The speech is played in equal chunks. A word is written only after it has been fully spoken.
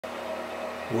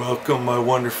Welcome, my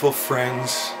wonderful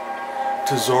friends,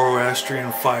 to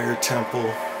Zoroastrian Fire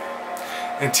Temple.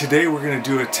 And today we're going to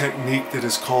do a technique that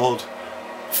is called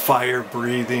fire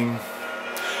breathing.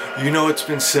 You know, it's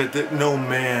been said that no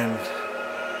man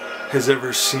has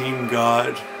ever seen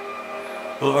God.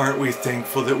 Well, aren't we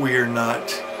thankful that we are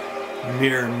not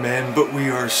mere men, but we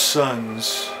are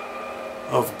sons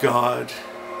of God.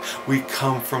 We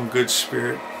come from good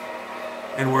spirit,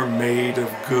 and we're made of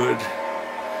good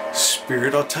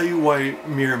spirit. I'll tell you why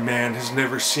mere man has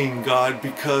never seen God: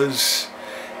 because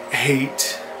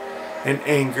hate and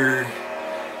anger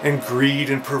and greed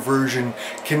and perversion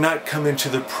cannot come into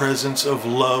the presence of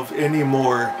love any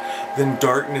more than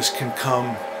darkness can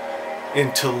come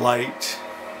into light.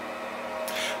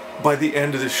 By the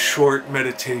end of this short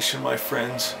meditation, my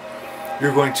friends,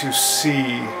 you're going to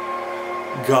see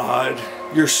God.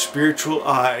 Your spiritual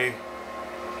eye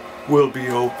will be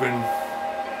open.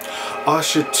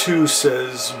 Asha 2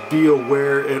 says, be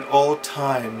aware at all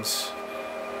times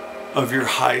of your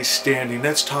high standing.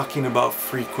 That's talking about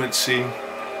frequency.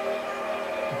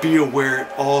 Be aware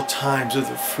at all times of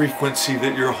the frequency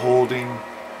that you're holding.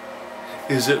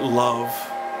 Is it love?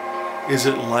 Is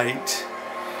it light?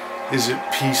 Is it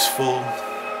peaceful?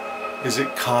 Is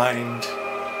it kind?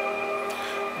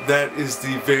 That is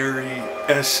the very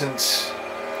essence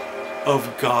of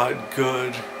God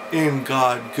good. In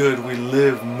God good we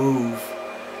live, move,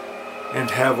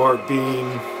 and have our being.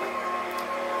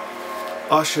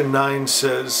 Asha 9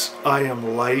 says, I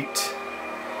am light,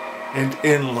 and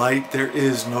in light there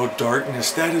is no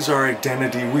darkness. That is our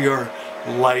identity. We are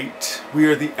light. We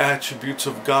are the attributes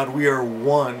of God. We are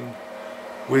one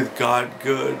with God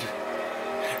good.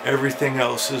 Everything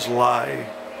else is lie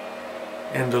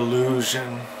and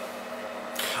illusion.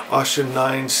 Asha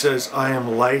 9 says, I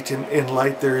am light, and in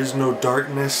light there is no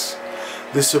darkness.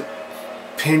 This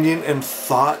opinion and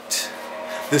thought,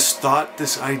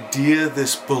 this idea,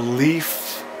 this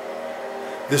belief,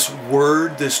 this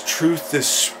word, this truth, this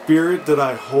spirit that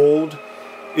I hold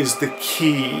is the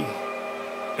key.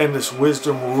 And this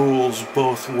wisdom rules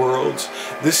both worlds.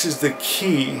 This is the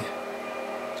key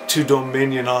to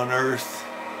dominion on earth.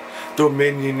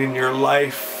 Dominion in your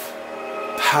life,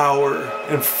 power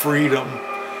and freedom.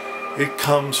 It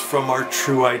comes from our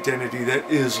true identity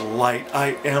that is light.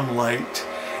 I am light.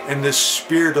 And this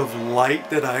spirit of light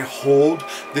that I hold,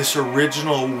 this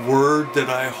original word that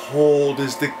I hold,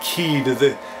 is the key to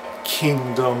the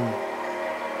kingdom.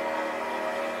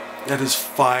 That is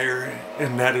fire,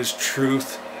 and that is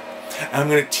truth. I'm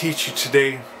going to teach you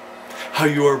today how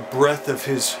you are breath of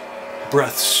His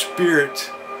breath, spirit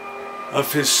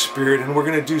of His spirit. And we're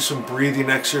going to do some breathing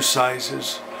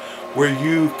exercises where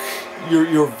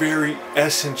your very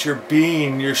essence, your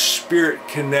being, your spirit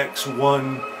connects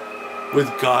one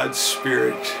with God's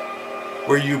spirit,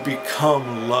 where you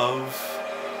become love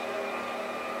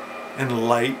and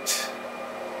light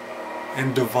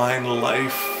and divine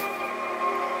life.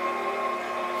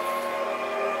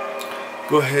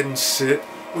 Go ahead and sit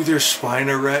with your spine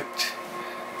erect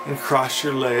and cross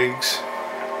your legs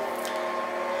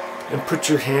and put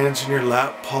your hands in your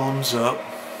lap, palms up.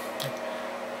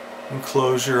 And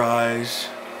close your eyes.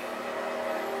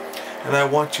 And I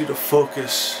want you to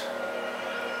focus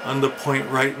on the point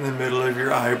right in the middle of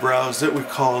your eyebrows that we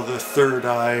call the third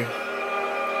eye.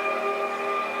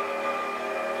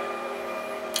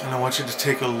 And I want you to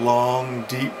take a long,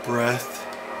 deep breath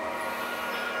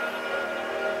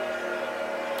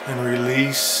and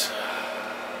release.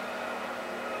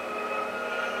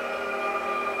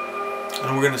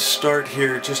 And we're going to start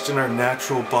here just in our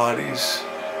natural bodies.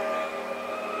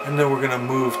 And then we're going to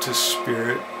move to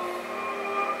spirit.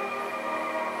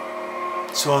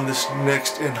 So on this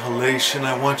next inhalation,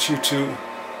 I want you to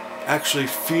actually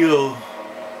feel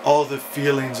all the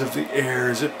feelings of the air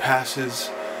as it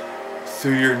passes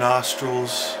through your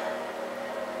nostrils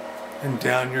and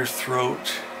down your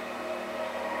throat,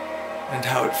 and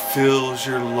how it fills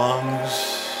your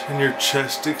lungs and your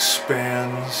chest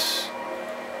expands.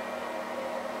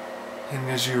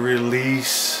 And as you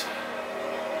release,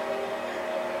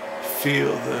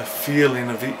 feel the feeling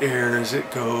of the air as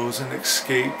it goes and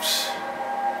escapes.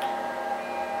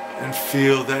 And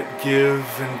feel that give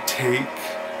and take,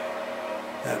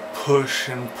 that push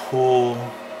and pull.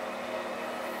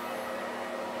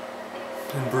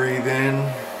 And breathe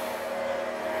in.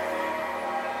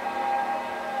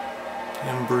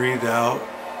 And breathe out.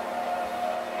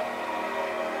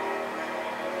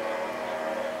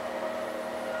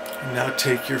 And now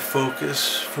take your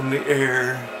focus from the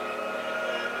air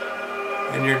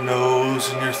in your nose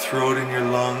and your throat and your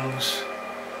lungs.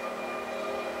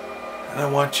 And I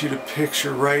want you to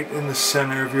picture right in the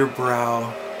center of your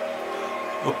brow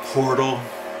a portal,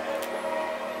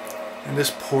 and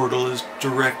this portal is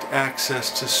direct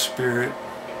access to Spirit.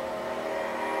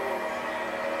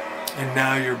 And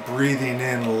now you're breathing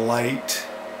in light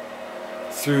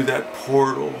through that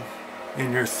portal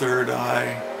in your third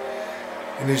eye.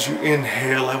 And as you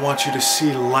inhale, I want you to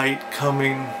see light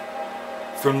coming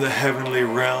from the heavenly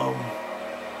realm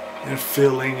and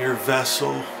filling your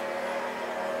vessel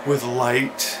with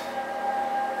light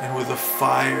and with the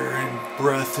fire and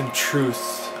breath and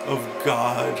truth of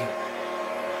God.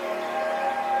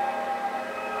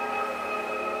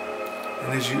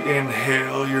 And as you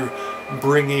inhale, you're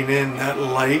bringing in that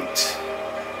light.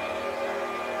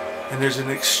 And there's an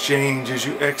exchange. As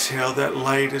you exhale, that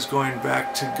light is going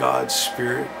back to God's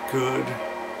Spirit, good.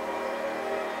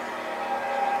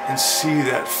 And see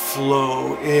that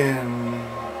flow in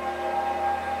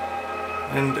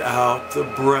and out, the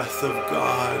breath of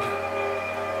God,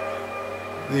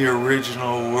 the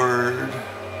original word,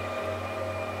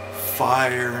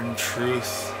 fire and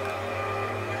truth.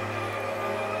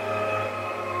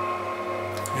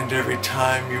 And every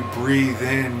time you breathe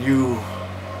in, you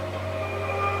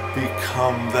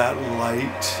become that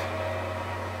light.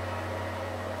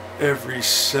 Every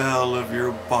cell of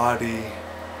your body,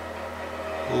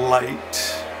 light,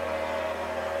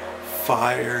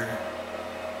 fire,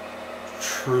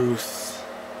 truth,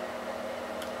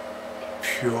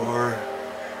 pure.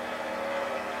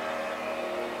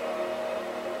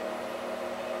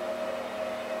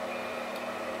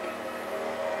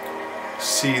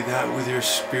 See that with your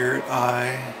spirit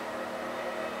eye,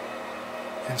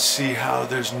 and see how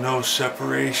there's no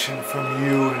separation from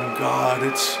you and God.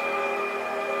 It's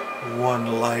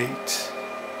one light,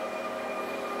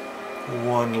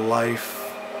 one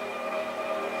life,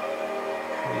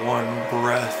 one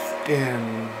breath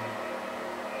in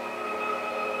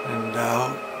and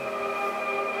out.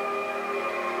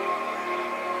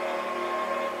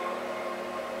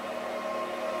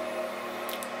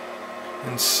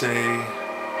 And say,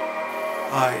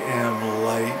 I am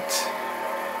light.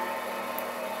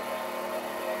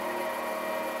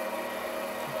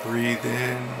 Breathe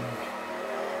in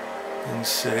and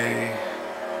say,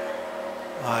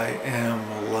 I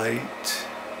am light.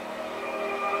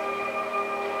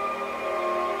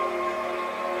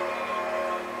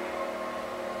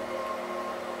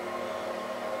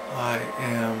 I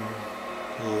am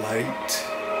light.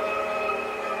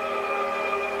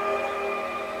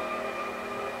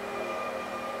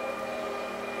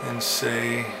 And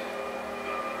say,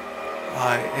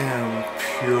 I am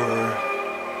pure.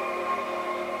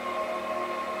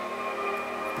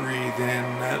 Breathe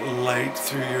in that light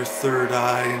through your third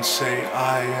eye and say,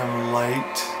 I am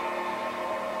light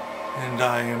and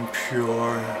I am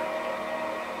pure.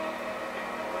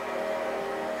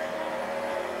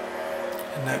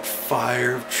 And that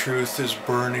fire of truth is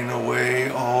burning away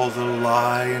all the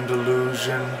lie and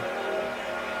delusion.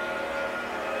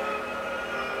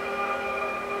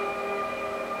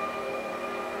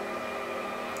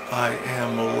 I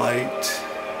am light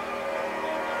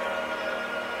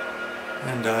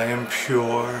and I am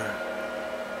pure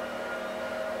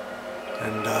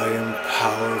and I am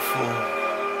powerful.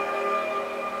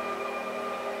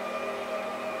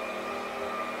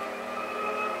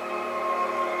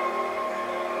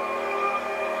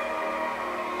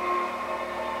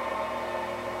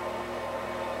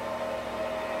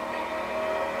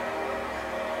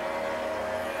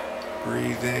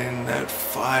 Breathe in that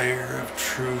fire of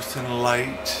truth and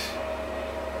light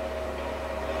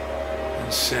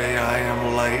and say, I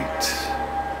am light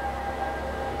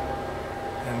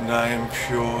and I am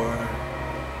pure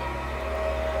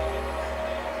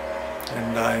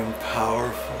and I am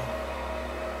powerful.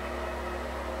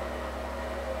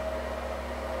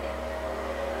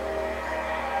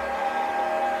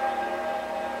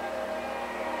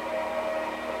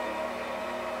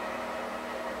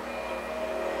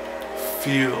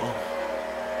 Feel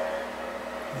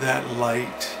that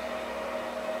light.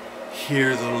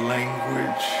 Hear the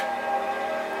language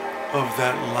of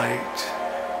that light.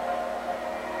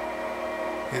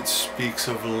 It speaks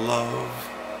of love.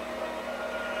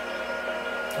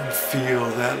 And feel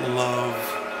that love.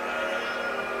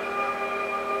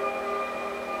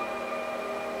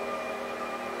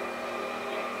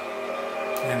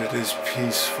 And it is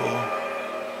peaceful.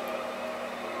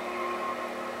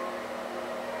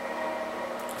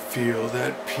 Feel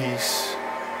that peace.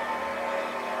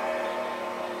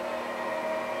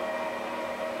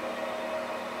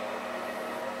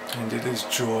 And it is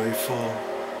joyful.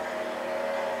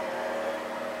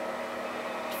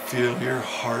 Feel your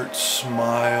heart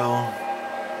smile.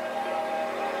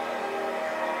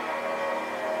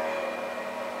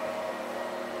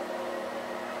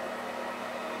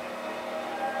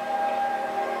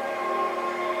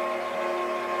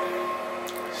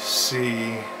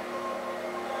 see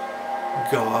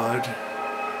God.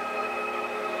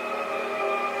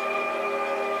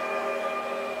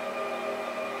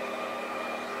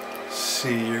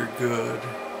 See you're good.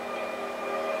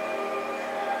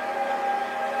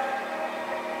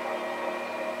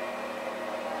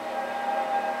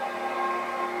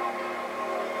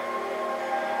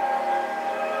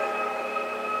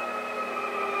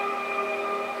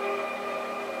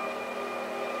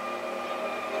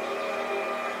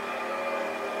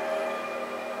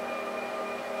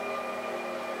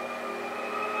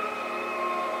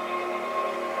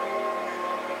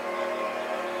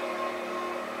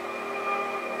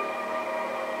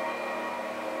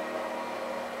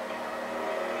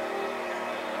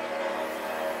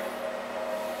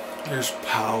 There's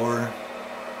power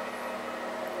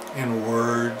in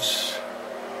words.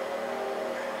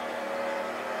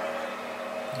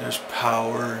 There's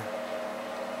power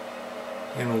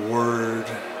in word,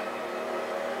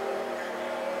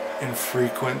 in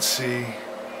frequency.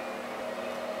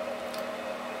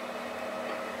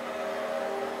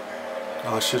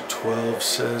 Asha 12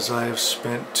 says, I have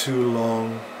spent too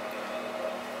long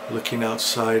looking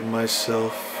outside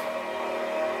myself,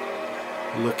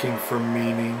 looking for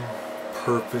meaning,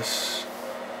 purpose,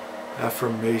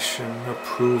 affirmation,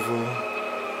 approval,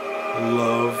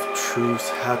 love, truth,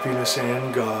 happiness,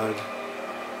 and God,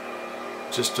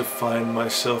 just to find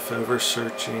myself ever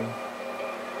searching.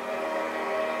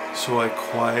 So I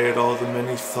quiet all the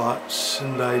many thoughts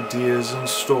and ideas and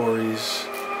stories,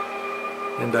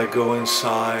 and I go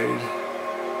inside,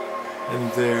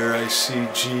 and there I see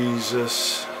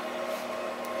Jesus.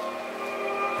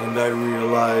 And I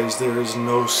realize there is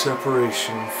no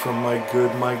separation from my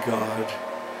good, my God.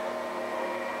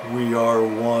 We are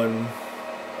one.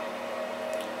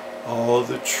 All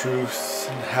the truth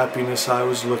and happiness I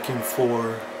was looking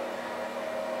for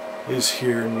is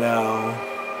here now.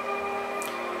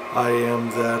 I am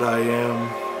that I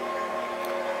am.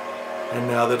 And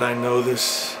now that I know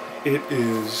this, it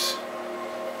is.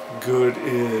 Good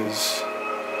is.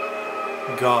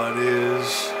 God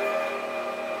is.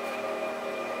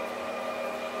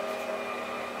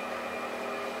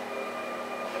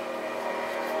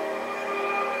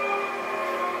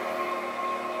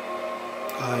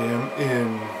 I am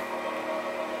in.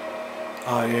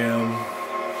 I am.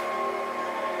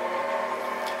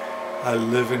 I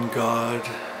live in God.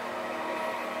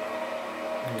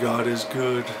 God is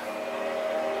good.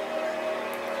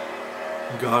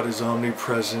 God is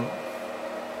omnipresent.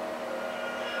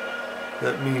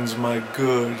 That means my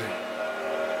good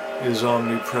is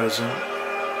omnipresent.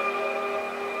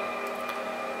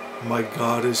 My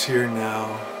God is here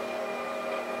now.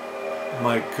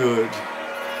 My good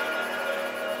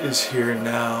is here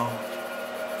now.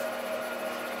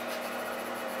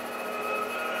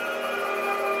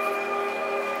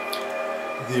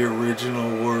 The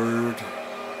original word,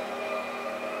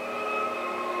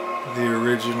 the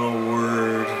original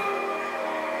word,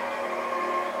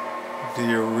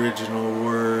 the original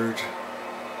word,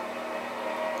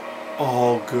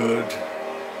 all good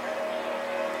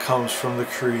comes from the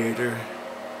Creator,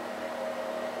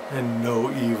 and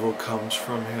no evil comes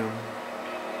from Him.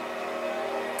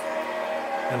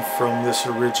 And from this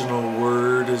original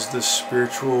word is the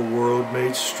spiritual world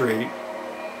made straight,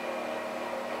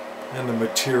 and the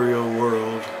material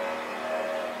world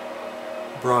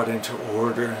brought into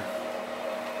order.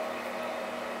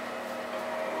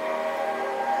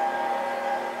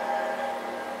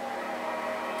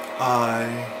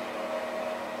 I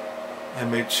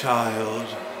am a child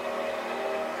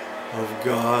of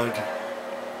God.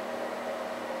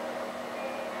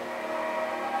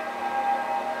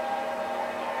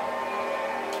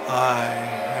 I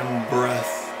am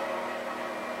breath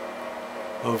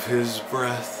of His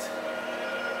breath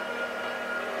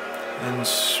and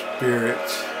spirit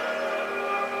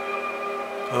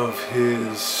of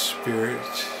His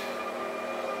spirit.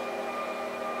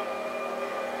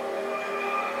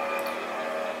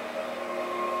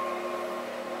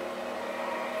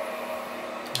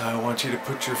 Now I want you to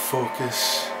put your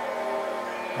focus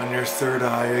on your third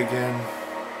eye again,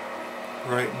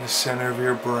 right in the center of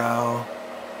your brow.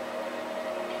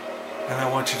 And I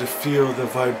want you to feel the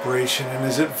vibration, and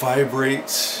as it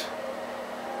vibrates,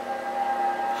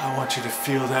 I want you to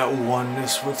feel that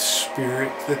oneness with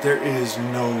Spirit, that there is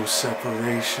no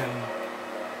separation.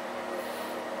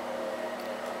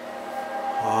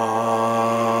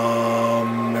 Amen.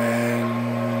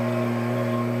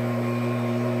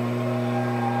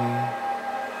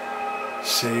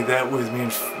 Say that with me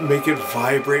and make it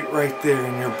vibrate right there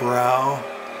in your brow.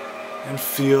 and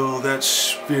feel that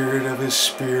spirit of his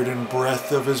spirit and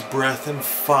breath of his breath and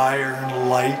fire and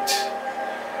light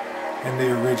and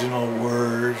the original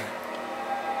word.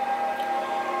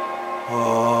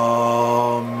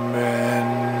 Amen.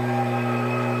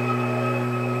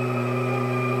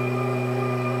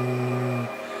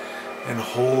 And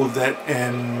hold that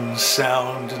N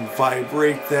sound and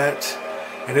vibrate that,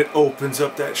 and it opens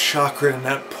up that chakra and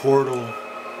that portal.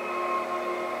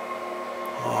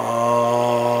 Amen.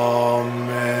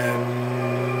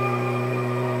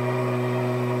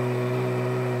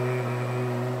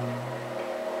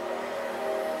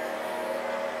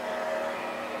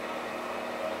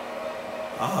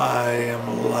 I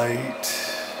am light.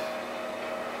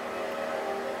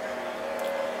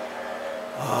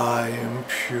 I am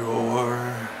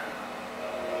pure.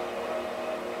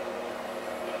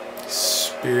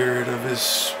 Spirit of his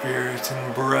spirit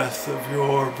and breath of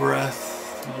your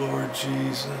breath, Lord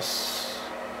Jesus.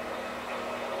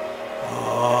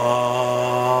 Amen.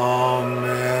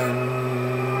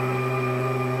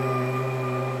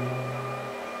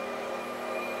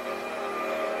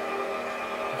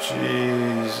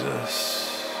 Jesus.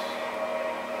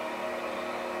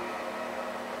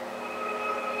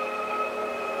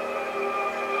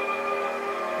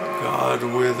 God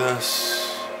with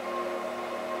us,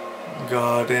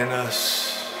 God in us.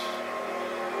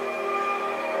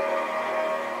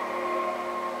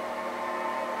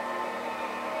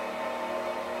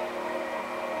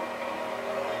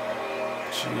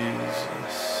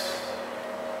 Jesus.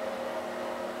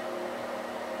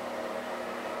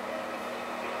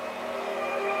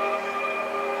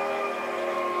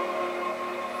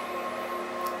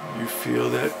 You feel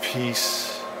that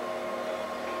peace,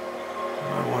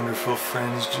 my wonderful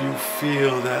friends. Do you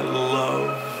feel that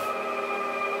love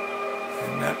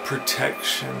and that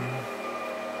protection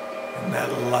and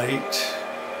that light?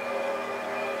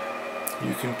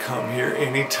 You can come here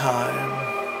anytime,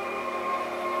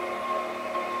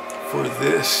 for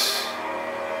this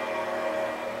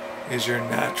is your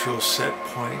natural set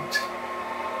point.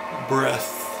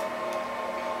 Breath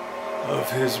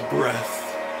of his breath.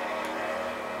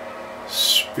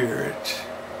 Spirit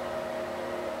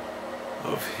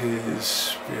of his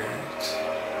spirit.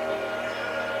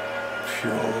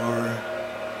 Pure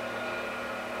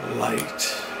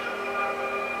light.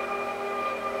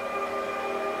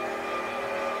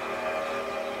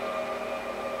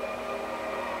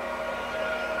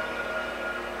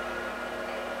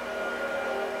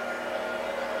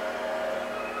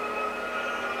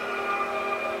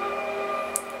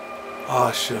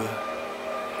 Asha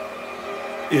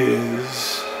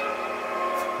is.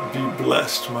 Be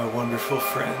blessed, my wonderful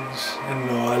friends, and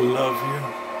know I love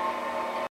you.